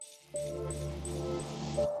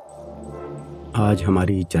आज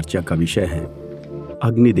हमारी चर्चा का विषय है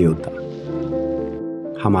अग्नि देवता।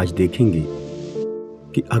 हम आज देखेंगे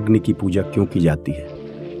कि अग्नि की पूजा क्यों की जाती है,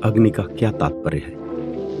 अग्नि का क्या तात्पर्य है।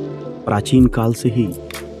 प्राचीन काल से ही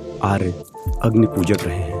आर्य अग्नि पूजक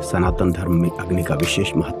रहे हैं। सनातन धर्म में अग्नि का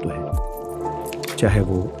विशेष महत्व है। चाहे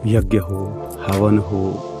वो यज्ञ हो, हवन हो,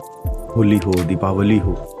 होली हो, दीपावली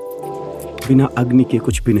हो, बिना अग्नि के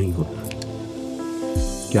कुछ भी नहीं होता।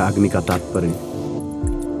 क्या अग्नि का तात्पर्य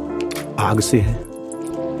आग से है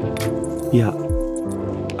या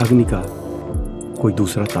अग्नि का कोई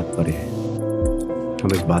दूसरा तात्पर्य है?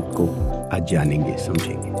 हम इस बात को आज जानेंगे,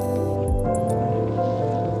 समझेंगे।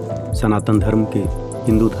 सनातन धर्म के,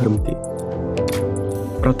 हिंदू धर्म के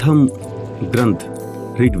प्रथम ग्रंथ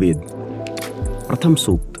ऋग्वेद, प्रथम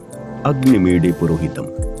सूक्त अग्निमीडे पुरोहितम।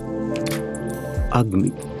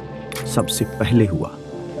 अग्नि सबसे पहले हुआ,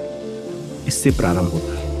 इससे प्रारंभ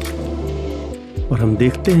होता है। और हम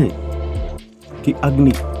देखते हैं कि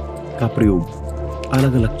अग्नि का प्रयोग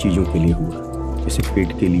अलग अलग चीजों के लिए हुआ। जैसे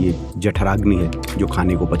पेट के लिए जठराग्नि है जो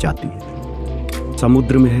खाने को पचाती है,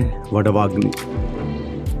 समुद्र में है वडवाग्नि,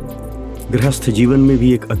 गृहस्थ जीवन में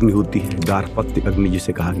भी एक अग्नि होती है, गार्हपत्य अग्नि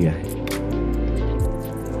जिसे कहा गया है।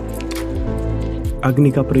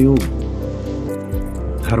 अग्नि का प्रयोग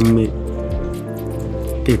धर्म में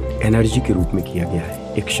एक एनर्जी के रूप में किया गया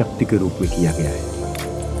है, एक शक्ति के रूप में किया गया है।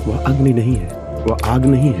 वह अग्नि नहीं है, वह आग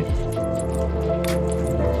नहीं है।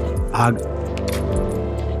 आग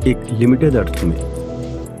एक लिमिटेड अर्थ में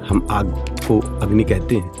हम आग को अग्नि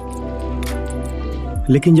कहते हैं,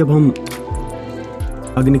 लेकिन जब हम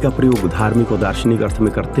अग्नि का प्रयोग धार्मिक और दार्शनिक अर्थ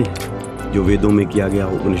में करते हैं, जो वेदों में किया गया,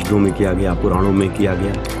 उपनिषदों में किया गया, पुराणों में किया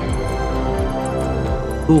गया,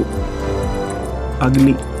 तो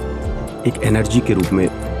अग्नि एक एनर्जी के रूप में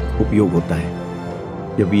उपयोग होता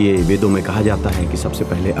है। जब ये वेदों में कहा जाता है कि सबसे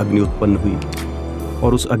पहले अग्नि उत्पन्न हुई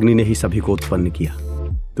और उस अग्नि ने ही सभी को उत्पन्न किया,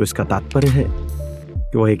 तो इसका तात्पर्य है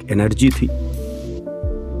कि वह एक एनर्जी थी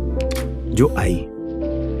जो आई।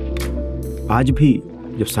 आज भी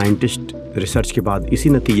जब साइंटिस्ट रिसर्च के बाद इसी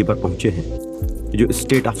नतीजे पर पहुंचे हैं, जो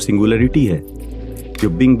स्टेट ऑफ सिंगुलरिटी है, जो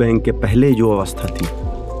बिग बैंग के पहले जो अवस्था थी,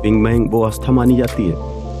 बिग बैंग वो अवस्था मानी जाती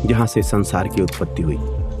है जहां से संसार की उत्पत्ति हुई,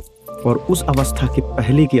 और उस अवस्था के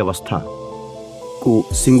पहले की अवस्था को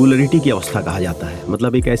सिंगुलरिटी की अवस्था कहा जाता है।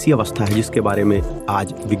 मतलब एक ऐसी अवस्था है जिसके बारे में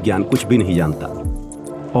आज विज्ञान कुछ भी नहीं जानता,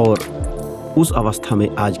 और उस अवस्था में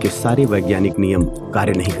आज के सारे वैज्ञानिक नियम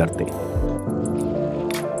कार्य नहीं करते।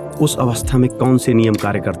 उस अवस्था में कौन से नियम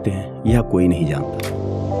कार्य करते हैं यह कोई नहीं जानता।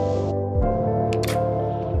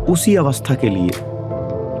 उसी अवस्था के लिए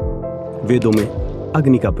वेदों में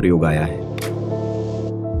अग्नि का प्रयोग आया है।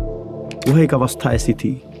 वह एक अवस्था ऐसी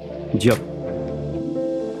थी जब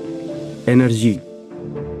एनर्जी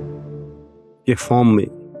के फॉर्म में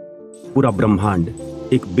पूरा ब्रह्मांड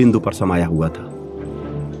एक बिंदु पर समाया हुआ था।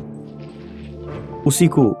 उसी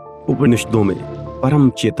को उपनिषदों में परम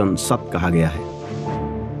चेतन सत कहा गया है।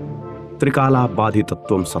 त्रिकाला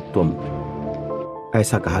बाधितत्वम सत्वम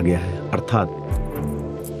ऐसा कहा गया है, अर्थात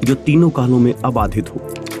जो तीनों कालों में अबाधित हो,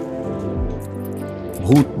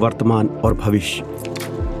 भूत, वर्तमान और भविष्य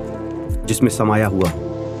जिसमें समाया हुआ हो,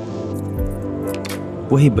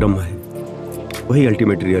 वही ब्रह्म है, वही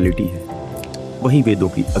अल्टीमेट रियलिटी है, वही वेदों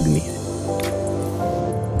की अग्नि है।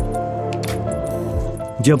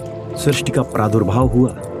 जब सृष्टि का प्रादुर्भाव हुआ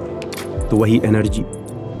तो वही एनर्जी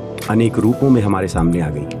अनेक रूपों में हमारे सामने आ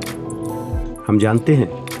गई। हम जानते हैं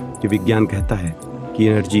कि विज्ञान कहता है कि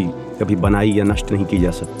एनर्जी कभी बनाई या नष्ट नहीं की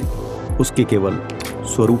जा सकती, उसके केवल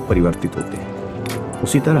स्वरूप परिवर्तित होते हैं।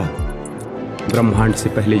 उसी तरह ब्रह्मांड से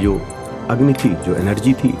पहले जो अग्नि थी, जो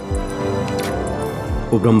एनर्जी थी,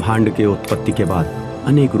 वो ब्रह्मांड के उत्पत्ति के बाद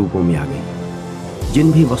अनेक रूपों में आ गई।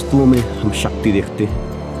 जिन भी वस्तुओं में हम शक्ति देखते हैं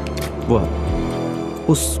वह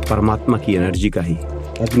उस परमात्मा की एनर्जी का ही,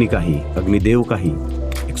 अग्नि का ही, अग्निदेव का ही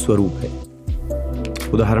एक स्वरूप है।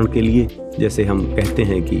 उदाहरण के लिए जैसे हम कहते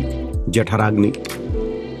हैं कि जठराग्नि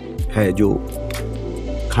है जो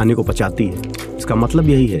खाने को पचाती है, इसका मतलब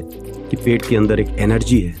यही है कि पेट के अंदर एक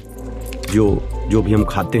एनर्जी है जो भी हम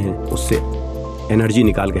खाते हैं उससे एनर्जी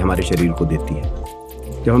निकाल के हमारे शरीर को देती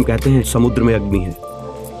है। जब हम कहते हैं समुद्र में अग्नि है,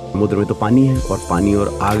 समुद्र में तो पानी है, और पानी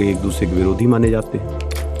और आग एक दूसरे के विरोधी माने जाते हैं।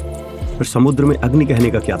 फिर समुद्र में अग्नि कहने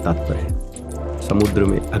का क्या तात्पर्य है? समुद्र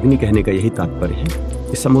में अग्नि कहने का यही तात्पर्य है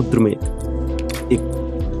कि समुद्र में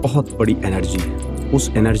एक बहुत बड़ी एनर्जी है। उस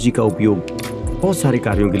एनर्जी का उपयोग बहुत सारे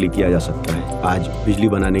कार्यों के लिए किया जा सकता है। आज बिजली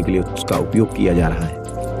बनाने के लिए उसका उपयोग किया जा रहा है।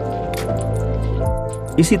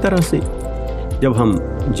 इसी तरह से जब हम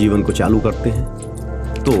जीवन को चालू करते हैं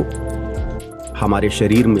तो हमारे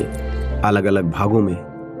शरीर में अलग अलग भागों में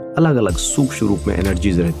अलग अलग सूक्ष्म रूप में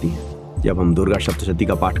एनर्जीज रहती हैं। जब हम दुर्गा सप्तशती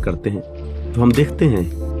का पाठ करते हैं तो हम देखते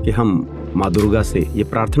हैं कि हम माँ दुर्गा से ये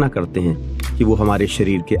प्रार्थना करते हैं कि वो हमारे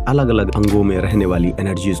शरीर के अलग अलग अंगों में रहने वाली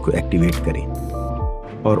एनर्जीज को एक्टिवेट करें,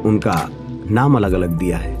 और उनका नाम अलग अलग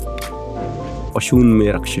दिया है। पशून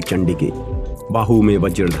में रक्ष चंडिके, बाहु में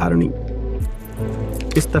वज्रधारणी।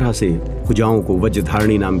 इस तरह से भुजाओं को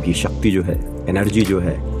वज्रधारणी नाम की शक्ति जो है, एनर्जी जो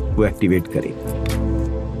है, वो एक्टिवेट करे।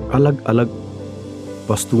 अलग अलग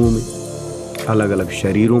वस्तुओं में, अलग अलग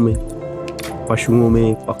शरीरों में, पशुओं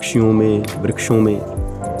में, पक्षियों में, वृक्षों में,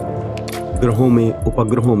 ग्रहों में,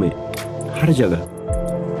 उपग्रहों में, हर जगह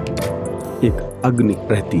एक अग्नि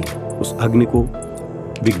रहती है। उस अग्नि को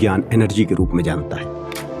विज्ञान एनर्जी के रूप में जानता है,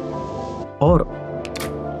 और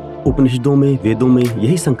उपनिषदों में, वेदों में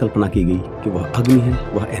यही संकल्पना की गई कि वह अग्नि है,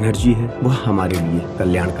 वह एनर्जी है, वह हमारे लिए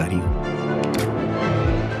कल्याणकारी हो।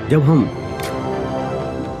 जब हम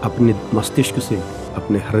अपने मस्तिष्क से,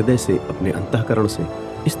 अपने हृदय से, अपने अंतःकरण से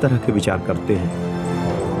इस तरह के विचार करते हैं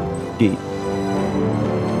कि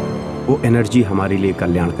वो एनर्जी हमारे लिए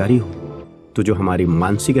कल्याणकारी हो, तो जो हमारी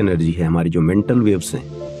मानसिक एनर्जी है, हमारी जो मेंटल वेव्स हैं,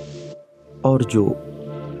 और जो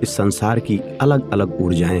इस संसार की अलग अलग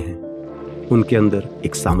ऊर्जाएं हैं, उनके अंदर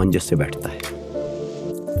एक सामंजस्य बैठता है।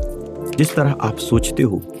 जिस तरह आप सोचते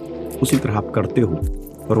हो उसी तरह आप करते हो,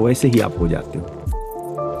 और वैसे ही आप हो जाते हो।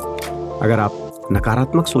 अगर आप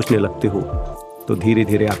नकारात्मक सोचने लगते हो तो धीरे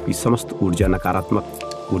धीरे आपकी समस्त ऊर्जा नकारात्मक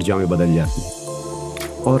ऊर्जा में बदल जाती है,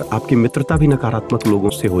 और आपकी मित्रता भी नकारात्मक लोगों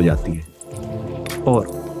से हो जाती है,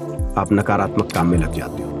 और आप नकारात्मक काम में लग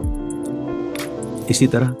जाते हो। इसी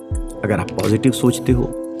तरह अगर आप पॉजिटिव सोचते हो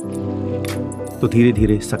तो धीरे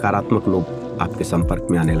धीरे सकारात्मक लोग आपके संपर्क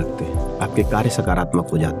में आने लगते हैं, आपके कार्य सकारात्मक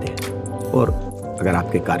हो जाते हैं, और अगर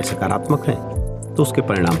आपके कार्य सकारात्मक हैं तो उसके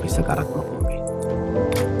परिणाम भी सकारात्मक होंगे।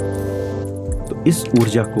 तो इस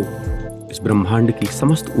ऊर्जा को, इस ब्रह्मांड की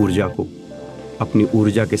समस्त ऊर्जा को अपनी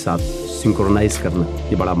ऊर्जा के साथ सिंक्रोनाइज करना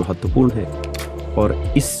ये बड़ा महत्वपूर्ण है, और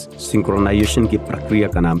इस सिंक्रोनाइजेशन की प्रक्रिया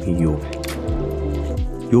का नाम ही योग है।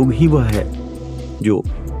 योग ही वह है जो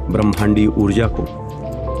ब्रह्मांडीय ऊर्जा को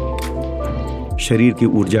शरीर की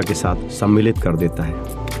ऊर्जा के साथ सम्मिलित कर देता है।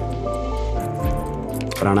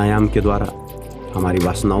 प्राणायाम के द्वारा हमारी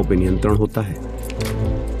वासनाओं पर नियंत्रण होता है,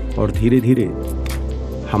 और धीरे धीरे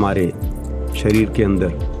हमारे शरीर के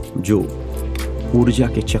अंदर जो ऊर्जा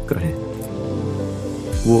के चक्र हैं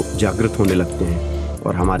वो जागृत होने लगते हैं,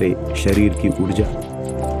 और हमारे शरीर की ऊर्जा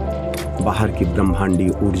बाहर की ब्रह्मांडीय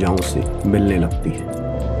ऊर्जाओं से मिलने लगती है।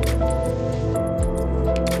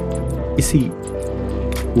 इसी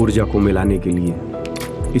ऊर्जा को मिलाने के लिए,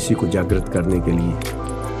 इसी को जागृत करने के लिए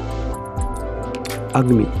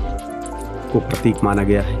अग्नि को प्रतीक माना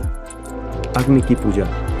गया है। अग्नि की पूजा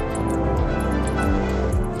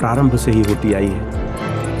प्रारंभ से ही होती आई है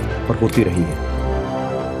और होती रही है।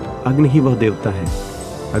 अग्नि ही वह देवता है,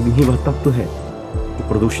 अग्नि ही वह तत्व है जो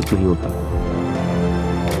प्रदूषित नहीं होता,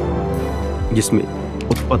 जिसमें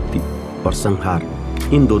उत्पत्ति और संहार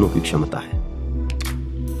इन दोनों की क्षमता है।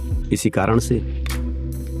 इसी कारण से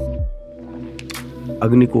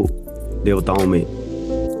अग्नि को देवताओं में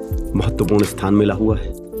महत्वपूर्ण स्थान मिला हुआ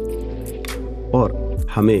है, और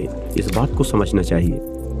हमें इस बात को समझना चाहिए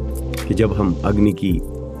कि जब हम अग्नि की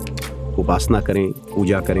उपासना करें,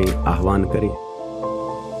 पूजा करें, आह्वान करें,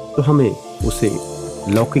 तो हमें उसे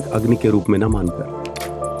लौकिक अग्नि के रूप में न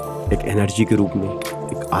मानकर एक एनर्जी के रूप में,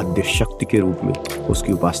 एक आद्य शक्ति के रूप में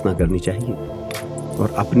उसकी उपासना करनी चाहिए,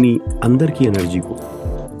 और अपनी अंदर की एनर्जी को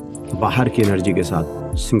बाहर की एनर्जी के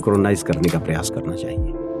साथ सिंक्रोनाइज करने का प्रयास करना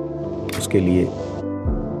चाहिए। उसके लिए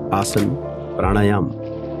आसन, प्राणायाम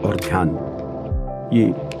और ध्यान,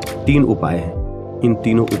 ये 3 उपाय हैं। इन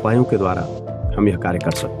तीनों उपायों के द्वारा हम यह कार्य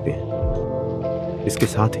कर सकते हैं। इसके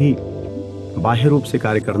साथ ही बाह्य रूप से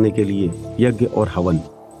कार्य करने के लिए यज्ञ और हवन,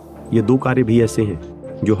 ये 2 कार्य भी ऐसे हैं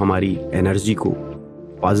जो हमारी एनर्जी को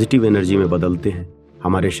पॉजिटिव एनर्जी में बदलते हैं,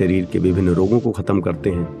 हमारे शरीर के विभिन्न रोगों को खत्म करते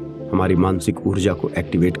हैं, हमारी मानसिक ऊर्जा को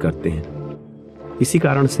एक्टिवेट करते हैं। इसी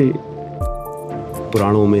कारण से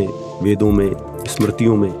पुराणों में, वेदों में,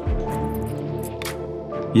 स्मृतियों में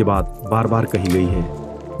ये बात बार बार कही गई है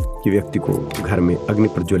कि व्यक्ति को घर में अग्नि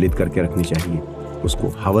प्रज्वलित करके रखनी चाहिए, उसको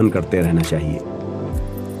हवन करते रहना चाहिए।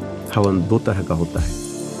 हवन 2 तरह का होता है,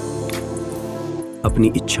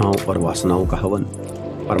 अपनी इच्छाओं और वासनाओं का हवन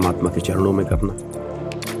परमात्मा के चरणों में करना,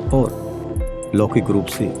 और लौकिक रूप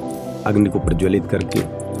से अग्नि को प्रज्वलित करके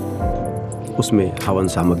उसमें हवन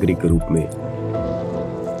सामग्री के रूप में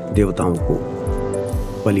देवताओं को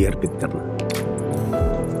बलि अर्पित करना।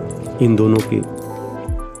 इन दोनों के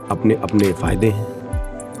अपने अपने फायदे हैं,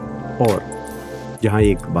 और जहाँ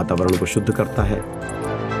एक वातावरण को शुद्ध करता है,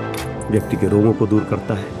 व्यक्ति के रोगों को दूर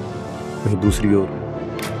करता है, वहीं दूसरी ओर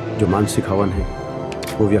जो मानसिक हवन है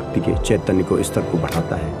वो व्यक्ति के चैतन्य को, स्तर को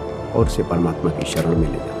बढ़ाता है, और उसे परमात्मा की शरण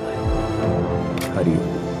में ले जाता है। हरि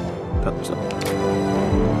ओम तत्सत।